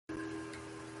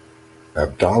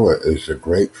Abdallah is a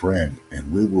great friend,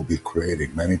 and we will be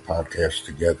creating many podcasts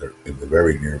together in the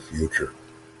very near future.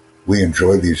 We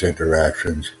enjoy these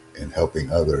interactions and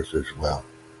helping others as well.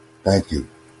 Thank you.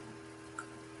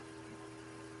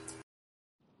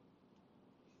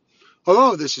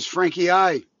 Hello, this is Frankie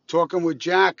I talking with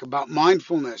Jack about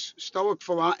mindfulness, Stoic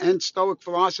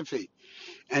philosophy,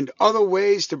 and other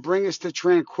ways to bring us to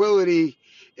tranquility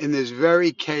in this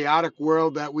very chaotic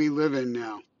world that we live in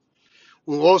now.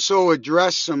 We'll also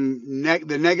address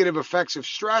the negative effects of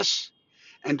stress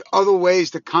and other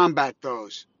ways to combat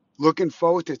those. Looking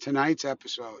forward to tonight's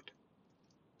episode.